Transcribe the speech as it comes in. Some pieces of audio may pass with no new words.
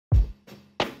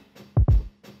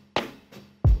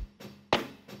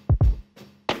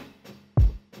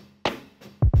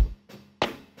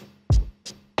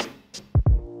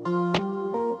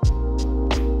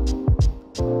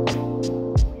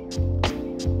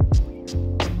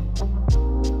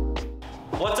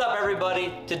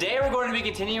everybody. Today we're going to be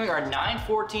continuing our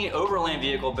 914 overland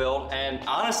vehicle build, and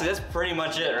honestly, that's pretty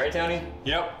much it, right, Tony?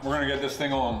 Yep, we're gonna get this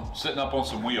thing on, sitting up on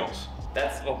some wheels.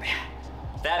 That's, oh man,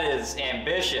 that is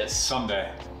ambitious.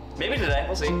 Someday. Maybe today,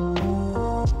 we'll see.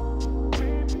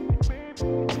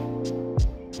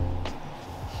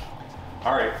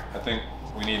 All right, I think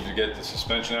we need to get the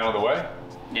suspension out of the way.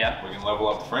 Yeah. We can level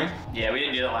up the frame. Yeah, we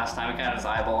didn't do that last time. We kind of just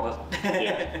eyeballed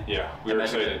it. Yeah, we were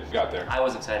excited. Got there. I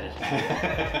was excited.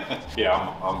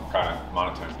 Yeah, I'm kind of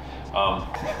monotone.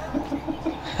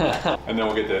 And then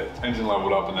we'll get the engine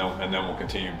leveled up, and then we'll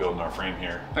continue building our frame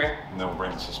here. Okay. And then we'll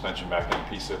bring the suspension back in a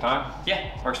piece at a time. Yeah,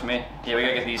 works for me. Yeah, we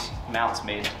gotta get these mounts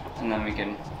made, and then we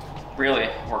can really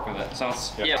work with it. So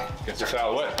let's, yeah. Get this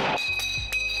out of the way.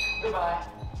 Goodbye.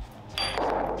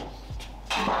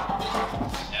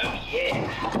 Oh yeah.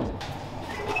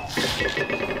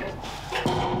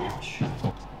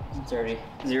 It's already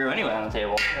 0 anyway on the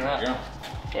table. Look at that. There you go.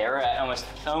 Yeah, we're at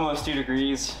almost 2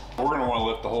 degrees. We're gonna want to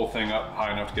lift the whole thing up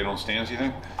high enough to get on stands, you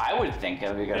think? I would think that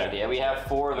would be a good idea. We have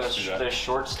 4 of those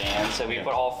short stands, so we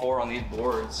put all 4 on these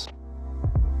boards.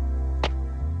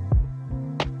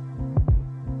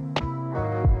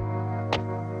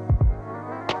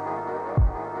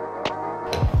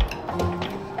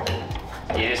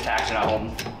 Yeah, just taxing at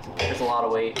home. It's a lot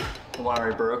of weight. The one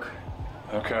already broke.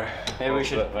 Okay. Maybe we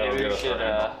should.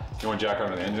 You want to jack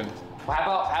under the engine?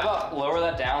 Well, how about lower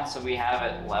that down so we have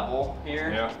it level here?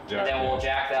 Yeah. And then we'll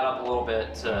jack that up a little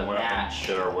bit to match.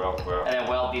 Get our weld. And then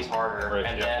weld these harder, right,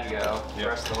 and then go the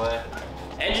rest of the way.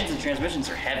 Engines and transmissions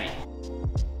are heavy.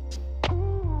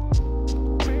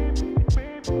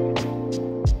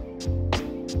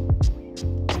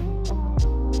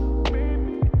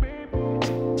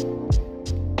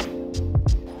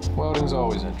 Welding's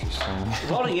always interesting.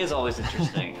 Welding is always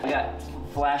interesting. We got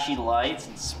flashy lights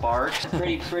and sparks,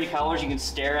 pretty colors you can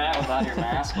stare at without your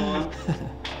mask on.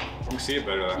 You can see it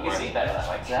better that way. You can see it better that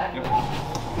way, exactly. Yep.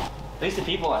 At least the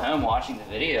people at home watching the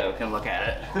video can look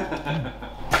at it.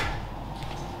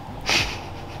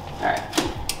 All right.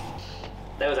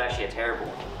 That was actually a terrible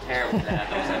dab.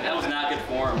 That was not good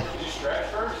form. Did you stretch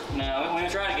first? No, we're gonna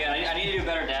try it again. I need to do a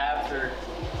better dab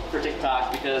for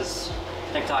TikTok because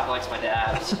TikTok likes my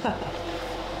dabs.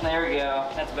 There we go.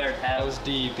 That's a better dab. That was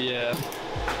deep, yeah.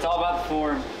 It's all about the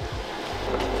form.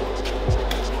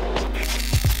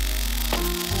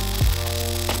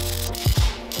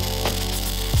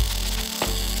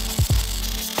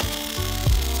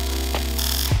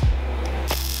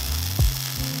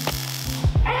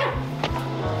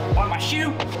 On my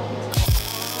shoe.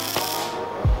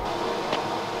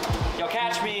 You'll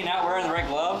catch me not wearing the right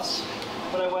gloves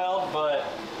when I weld, but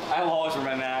I will always wear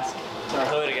my mask. Or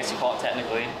hood, I guess you call it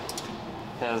technically.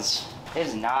 Because it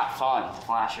is not fun to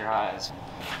flash your eyes.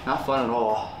 Not fun at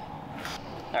all.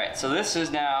 All right, so this is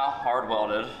now hard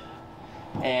welded.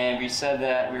 And we said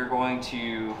that we were going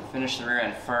to finish the rear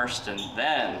end first and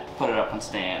then put it up on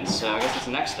stands. So I guess it's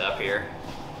the next step here.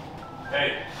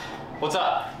 Hey. What's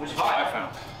up? What'd you find? I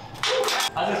found.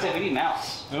 I was gonna say, we need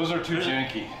mounts. Those are too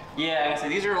janky. Yeah, so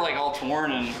these are like all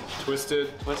torn and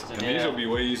Twisted. Twisted, and these will be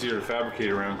way easier to fabricate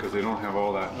around because they don't have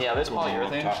all that. Yeah, this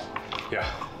polyurethane. Yeah.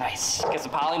 Nice. Got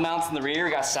some poly mounts in the rear.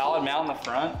 We got a solid mount in the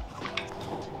front.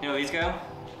 You know where these go?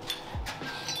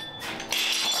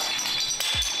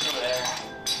 Over there.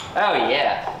 Oh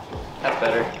yeah, that's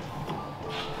better.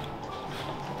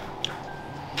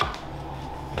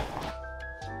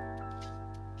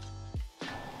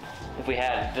 If we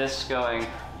had this going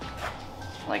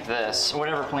like this,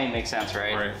 whatever plane makes sense,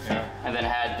 right? Right, yeah. And then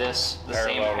had this the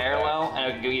same Parallel parallel,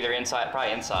 and it could go either inside,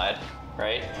 probably inside,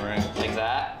 right? Right. Like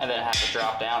that, and then have it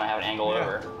drop down and have it angle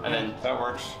over, and then that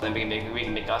works. Then we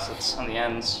can make gussets on the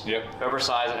ends. Yep.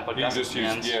 Oversize it and put You can gussets just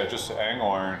on the use, ends. just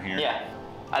angle iron here. Yeah.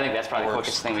 I think that's probably the Works.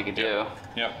 quickest thing we could do.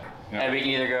 Yep. And we can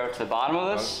either go to the bottom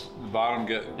of this. The bottom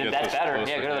get That's better.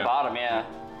 closer, Yeah, go to the bottom. Yeah.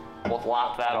 We'll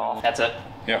lock that off. That's it.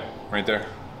 Yep, right there.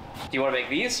 Do you want to make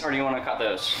these or do you want to cut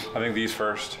those? I think these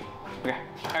first. Okay.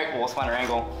 All right. Well, let's find our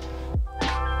angle.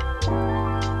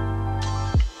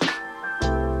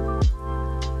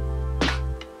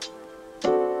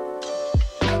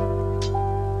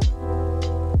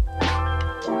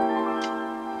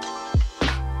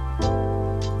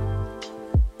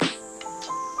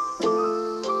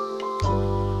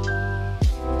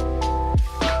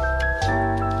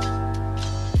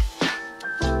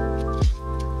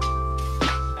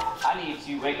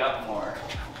 Wake up more.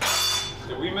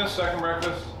 Did we miss second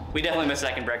breakfast? We definitely missed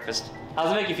second breakfast. How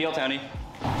does it make you feel, Tony?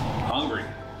 Hungry.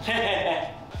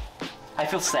 I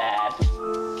feel sad.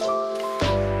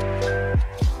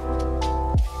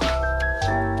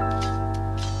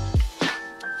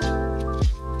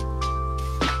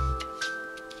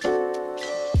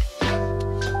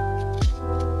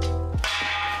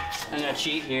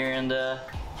 cheat here and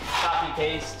copy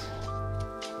paste.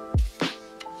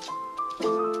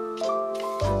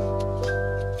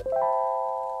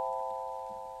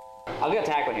 I'll get a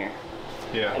tack one here.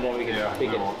 Yeah. And then we can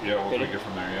pick it. We'll pick it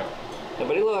from there, yeah.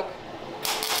 Nobody look.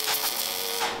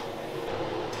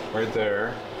 Right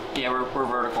there. Yeah, we're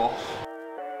vertical.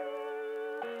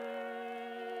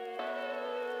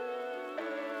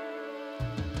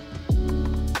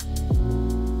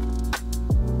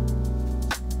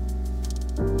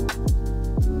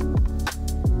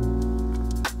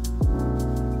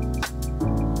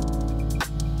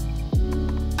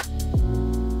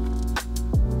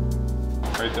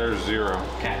 Right there's 0.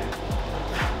 Okay.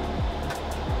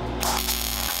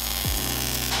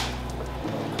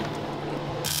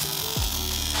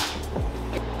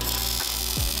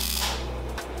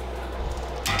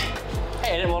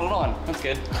 Hey, I didn't weld it on. That's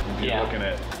good. If you're looking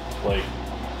at, like,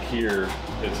 here,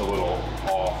 it's a little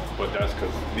off, but that's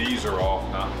because these are off,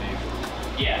 not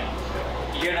these.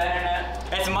 Yeah. You hear that,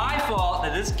 internet? It's my fault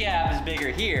that this gap is bigger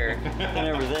here than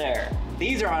over there.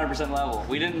 These are 100% level.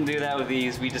 We didn't do that with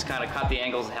these. We just kind of cut the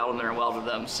angles, held them there, and welded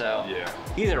them. So yeah.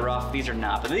 These are rough. These are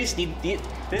not. But these need.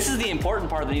 This is the important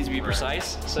part that needs to be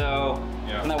precise. So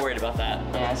I'm not worried about that.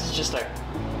 Yeah, this is just a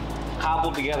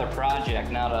cobbled together project,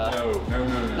 not a.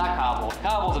 No. Not cobbled.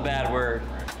 Cobbled's a bad word.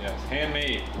 Right. Yes.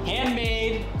 Handmade.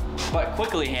 Handmade, but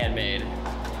quickly handmade.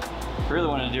 If we really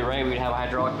wanted to do it right, we'd have a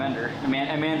hydraulic bender, a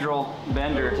mandrel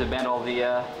bender to bend all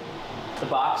the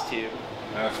box tube.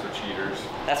 That's for cheaters.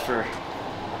 That's for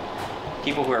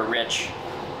people who are rich.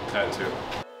 That too.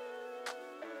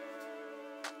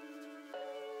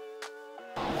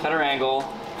 Cut our angle,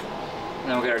 and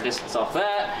then we'll get our distance off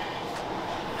that,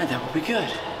 and then we'll be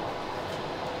good.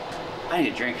 I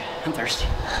need a drink. I'm thirsty.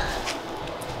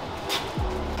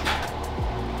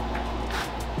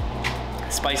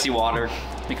 Spicy water,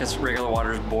 because regular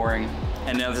water is boring.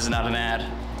 And no, this is not an ad.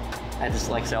 I just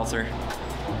like seltzer.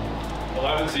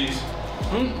 11C's.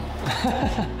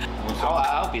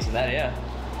 I'll piece of that, yeah.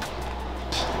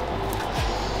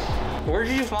 Where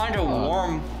did you find a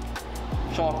warm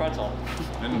small pretzel?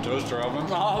 In the toaster oven.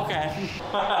 Oh, okay.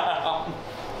 All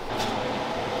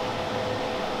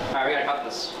right, we gotta cut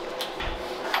this.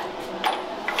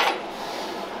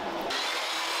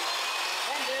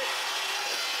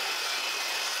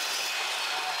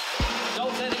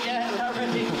 Don't say it yet, we're not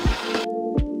ready.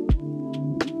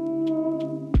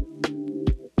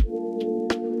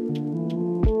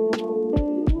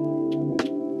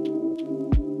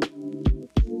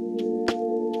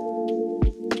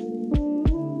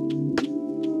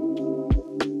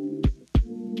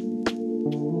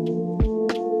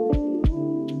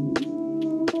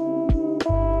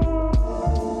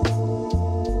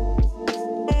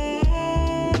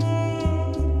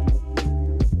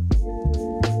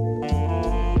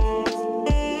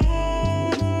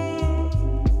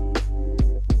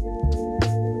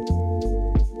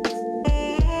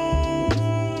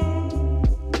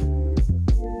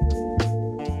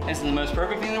 This is the most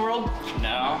perfect thing in the world?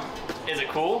 No. Is it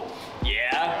cool?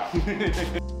 Yeah.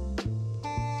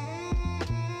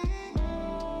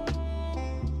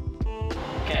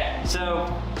 Okay, so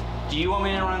do you want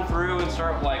me to run through and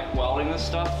start like welding this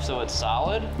stuff so it's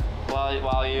solid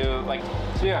while you like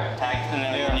tack, and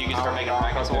then you can start making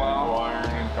brackets a while? Wire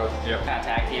and cut. Yep. Kind of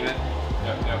tack team it.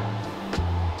 Yep.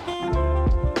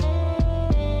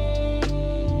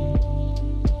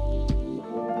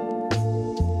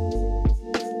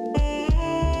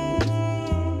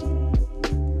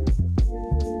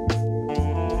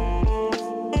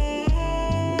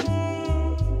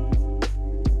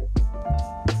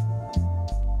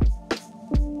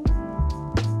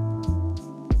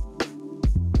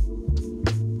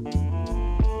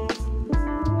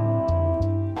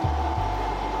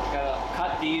 Gotta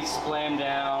cut these, splay them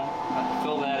down.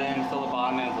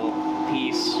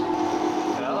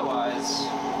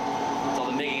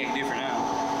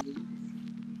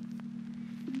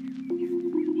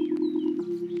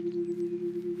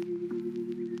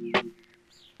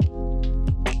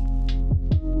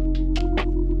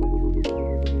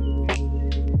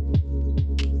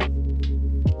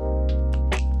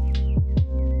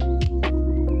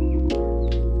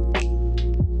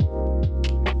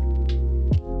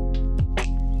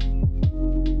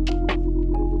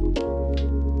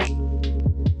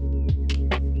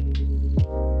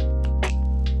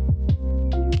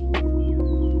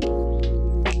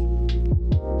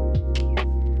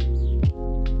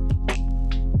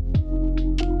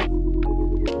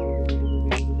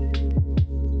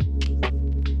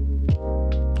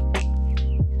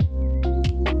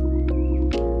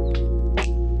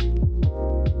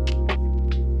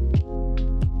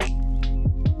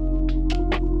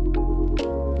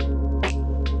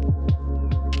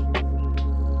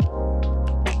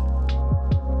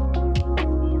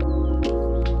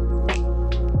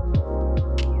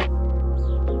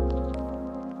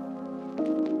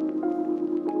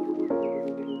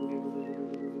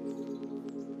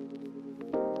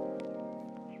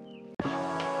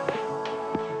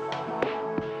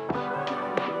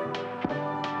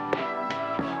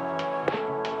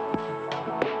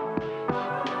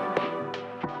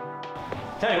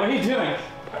 Teddy, what are you doing?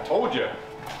 I told you.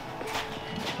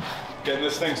 Getting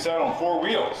this thing set on 4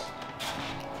 wheels.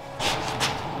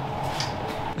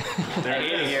 I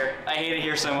hate it here. I hate it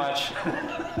here so much.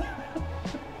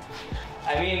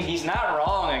 I mean, he's not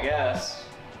wrong, I guess.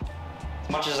 As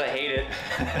much as I hate it.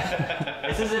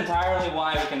 This is entirely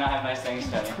why we cannot have nice things,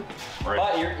 Teddy. Right.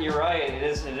 But you're right. It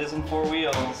is in 4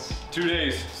 wheels. 2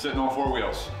 days sitting on 4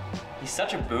 wheels. He's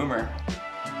such a boomer.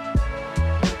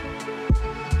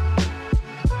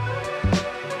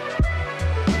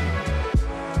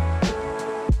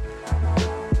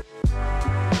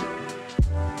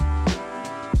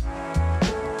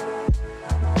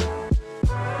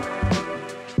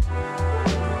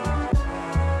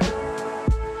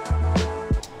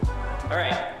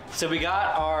 So we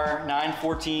got our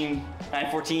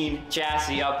 914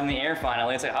 chassis up in the air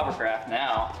finally. It's like a hovercraft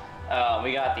now.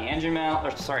 We got the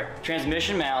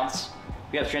transmission mounts.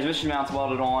 We got the transmission mounts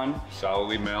welded on.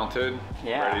 Solidly mounted,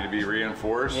 yeah. Ready to be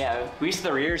reinforced. Yeah,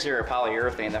 the rears here are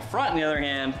polyurethane. The front, on the other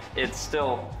hand, it's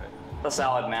still a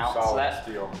solid mount. Solid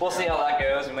steel. We'll see how that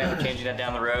goes. We may end up changing that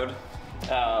down the road.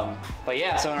 But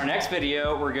yeah, so in our next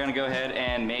video, we're gonna go ahead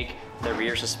and make the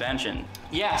rear suspension.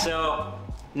 Yeah, so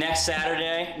next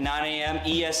Saturday, 9 a.m.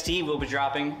 EST, we'll be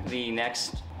dropping the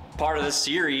next part of this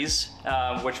series,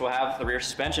 which will have the rear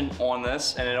suspension on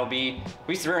this, and it'll be, at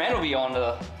least the rear end will be on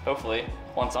the, hopefully,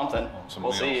 on something.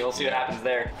 We'll see what happens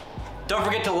there. Don't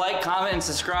forget to like, comment, and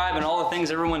subscribe, and all the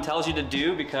things everyone tells you to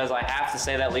do, because I have to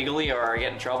say that legally or I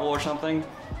get in trouble or something.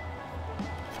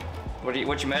 What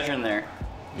you measuring there?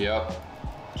 Yep,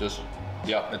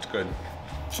 yep, it's good.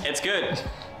 It's good.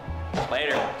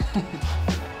 Later.